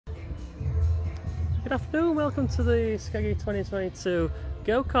Good afternoon, welcome to the Skeggy 2022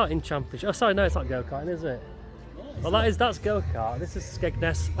 Go-Karting Championship. Oh sorry, no it's not go-karting, is it? Well that's go-kart, this is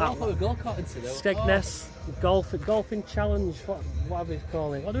SKEGNESS. Oh, I thought we were go-karting today. SKEGNESS golfing challenge, what do we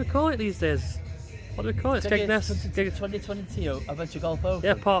call it? What do we call it these days? What do we call it? SKEGNESS 2022 Adventure Golf Open.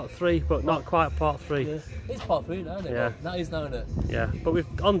 Yeah, part 3, but not quite part 3. Yeah. It's part 3 now, isn't it? Yeah. That is now, isn't it? Yeah, but we've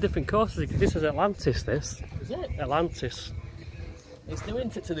on different courses. This is Atlantis, this. Is it? Atlantis. It's new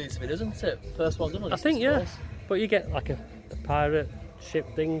into to these videos, isn't it? First one done on I think, yeah. But you get like a pirate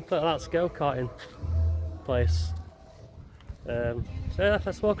ship thing, but that's go-karting place. So yeah,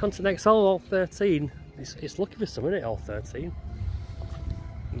 let's walk on to the next hole, hole 13. It's lucky for some, isn't it, hole 13?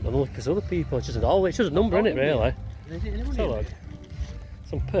 I'm looking for other people, it's just a number, isn't it, really? So look,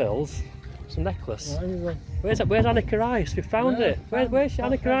 some pearls, some necklace. Where's Annika Rice? We found it. Where's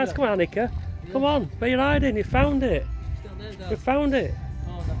Annika Rice? Come on, Annika. Yeah. Come on, where are you hiding? You found it. We found it.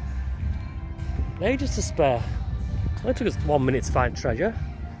 Oh, no. Ages to spare. It only took us 1 minute to find treasure.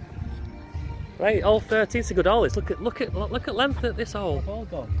 Right, hole 13 is a good hole. Look at length at this hole.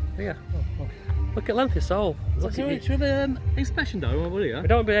 Yeah. Look at length of this hole. Should we have an inspection though? We don't want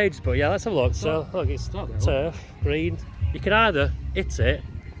to be aged, but yeah, let's have a look. So look, it's turf, green. You can either hit it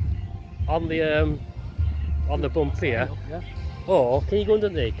on the bump here, or can you go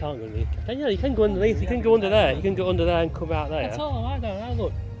underneath? Can't go underneath. You can go underneath. You can go under there. You can go under there and come out there. That's all I don't know.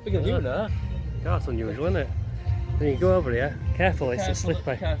 Look, we can do that. That's unusual, isn't it? Then you go over here. Careful, it's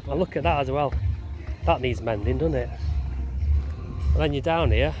slippery. And look at that as well. That needs mending, doesn't it? And then you're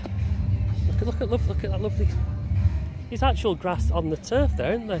down here. Look at that lovely. It's actual grass on the turf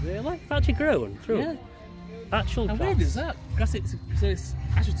there, isn't there? Really? It's actually grown through. Yeah. Actual grass. How weird is that? Grass. It's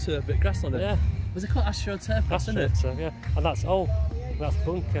actual turf, but grass on it. Yeah. Was it called astroturf grass, isn't it? Yeah. And that's that's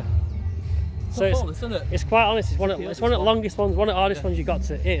bunker. So it's quite honest. It's one of the longest ones, one of the hardest ones you got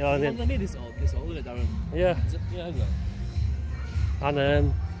to hit. I need this old, isn't it, Darren? Yeah. Yeah, isn't it?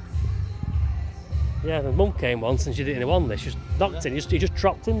 And yeah, the mum came once and she didn't want this. She just knocked in. He just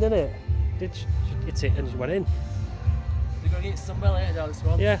dropped in, didn't it? She hit it and she went in. You're going to get some well later down this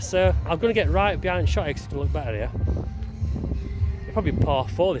one. Yeah, so I'm going to get right behind shot because it's going to look better here. You'll probably par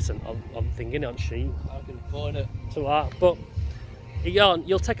 4 this I'm thinking on sheet. I can afford it. Something like that. But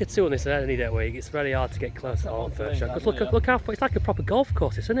you'll take a 2 on this any day week. It's very hard to get close to the first shot. Because look how far, it's like a proper golf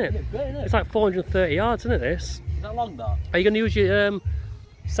course, isn't it? It's like 430 yards, isn't it, this? Is that long, that? Are you going to use your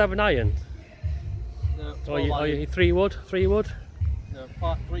 7 iron? No, 12 or iron. your 3 wood? 3 wood?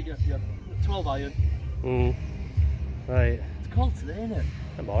 No, 3, 12 iron. Right. It's cold today, isn't it?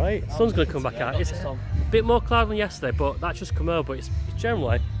 I'm alright. The sun's going to come back out. It's a bit more cloud than yesterday, but that's just come over. But it's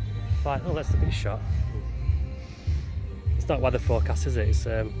generally like, oh, let's look at this shot. It's not weather forecast, is it? It's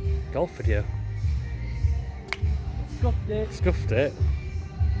golf video. Scuffed it.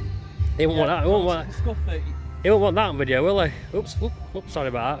 He won't want that. He won't want that on video, will he? Oops, sorry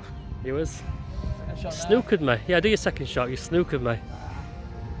about that, viewers. Snookered me. Yeah, do your second shot. You snookered me.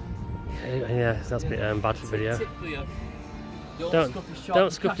 Yeah, that's a bit bad for video.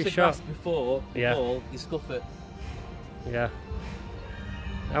 Don't scuff your shot before the ball. You scuff it. Yeah.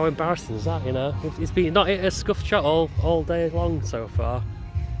 How embarrassing is that? You know, it's been not hit a scuffed shot all day long so far.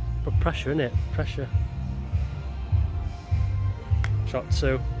 But pressure, innit? Pressure. Shot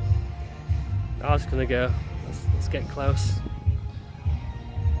 2. I was gonna go. Let's get close.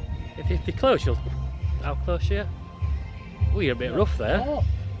 If you're close, how close are you? Oh, you're a bit rough there. Oh.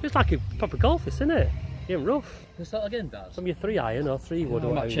 It's like a proper golf, isn't it? You're rough. Is that again, Dad? From your 3 iron or 3 wood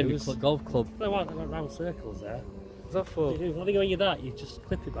or whatever you use. Golf club. They went round circles there. Is that for? I think when you're that, you just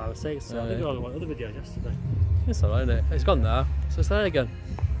clip it by mistake. So I think I watched other videos yesterday. It's alright, isn't it? It's gone now, so it's there again.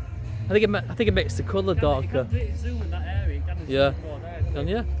 I think it makes the colour darker. You can zoom in that area. Yeah. Can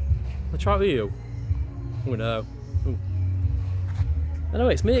you? I'll try it with you. Oh no.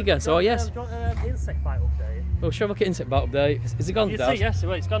 Anyway, it's me again. So yes. Do you want insect bite update? Well, should I look at insect bite update? Is it gone down? Yes,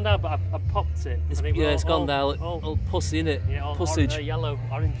 it's gone down, but I popped it. It's gone down. All pussy, innit? Yeah, all pussage. Yellow,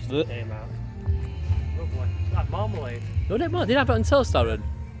 orange stuff came out. Lovely. Like marmalade. No, did you have it on toast, Darren?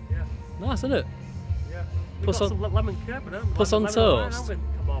 Yeah. Nice, isn't it? Yeah. Puss on some lemon curd, puss on toast.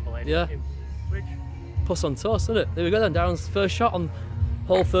 Yeah. Puss on toast, isn't it? There we go then. Darren's first shot on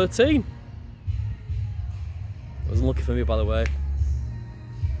hole 13. It wasn't lucky for me, by the way.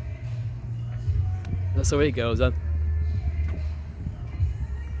 That's the way it goes then.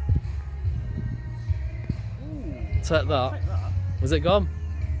 Take that. Was it gone?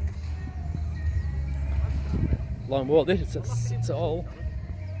 Long walk this, it's all.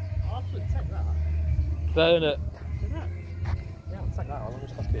 I'll actually take that. There, innit? Take that? Yeah, I'll take that. I'll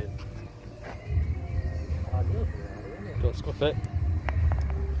just have to. Ideal for that, isn't it? Don't scuff it.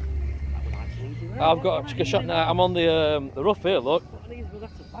 That would actually be I've got to take a shot now. I'm on the rough here, look. I think it's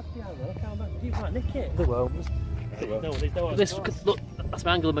that's a bag behind there. I can't remember. You might nick it. They won't. No, they don't. This, look, that's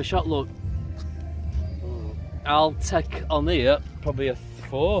my angle of my shot, look. I'll take on here probably a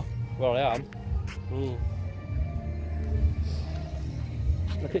 4 where I am.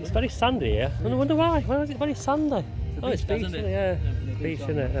 Look, it's very sandy here. I wonder why. Why is it very sandy? It's beach, isn't it? Yeah, beach,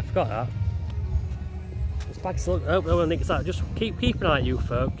 isn't it? I forgot that. This bag's look. Oh, no, Nick, that. Just keep an eye on you,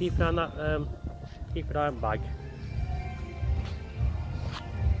 folk. Keep an eye on that. Keep an eye on the bag.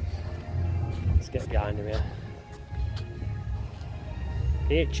 Let's get behind him here.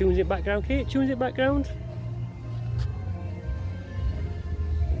 Can you tunes it background? Can you tunes it background?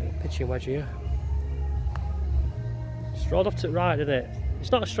 Pitching wedge here. Just rolled off to the right, didn't it?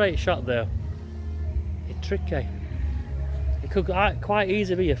 It's not a straight shot though. It's tricky. It could quite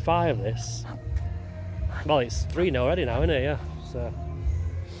easily be a 5 this. Well, it's 3 already now, isn't it? Yeah. So.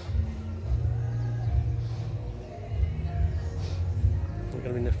 We're going to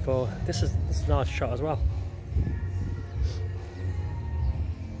be in the 4. This is a nice shot as well.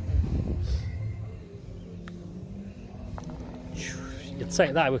 You'd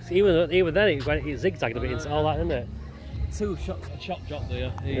take that, even then it zigzagged a bit into all that, didn't it? 2 shot drop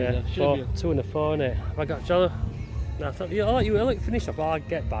there. Yeah, 2 and a 4, innit? Have I got Joe? No, I thought I'll let you finish off while I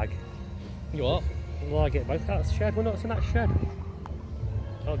get bag. You what? While I get bag. That's shed. We're not in that shed.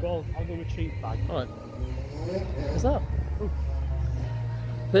 I'll go retrieve bag. Alright. What's that? Ooh.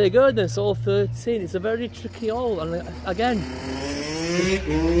 There you go then, it's all 13. It's a very tricky hole, and again,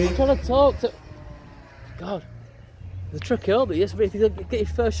 I'm trying to talk to. God. The tricky hole, but yes, if you get your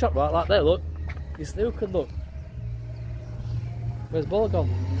first shot right like there, look, you still could look. Where's the ball gone?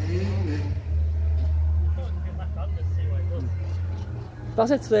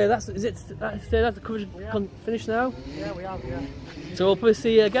 That's it today. That's the coverage finished now. Yeah, we have. Yeah. So we'll probably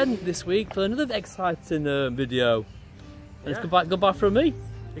see you again this week for another exciting video. And it's goodbye from me.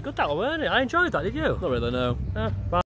 It's good that one, weren't it? I enjoyed that. Did you? Not really, no. Bye.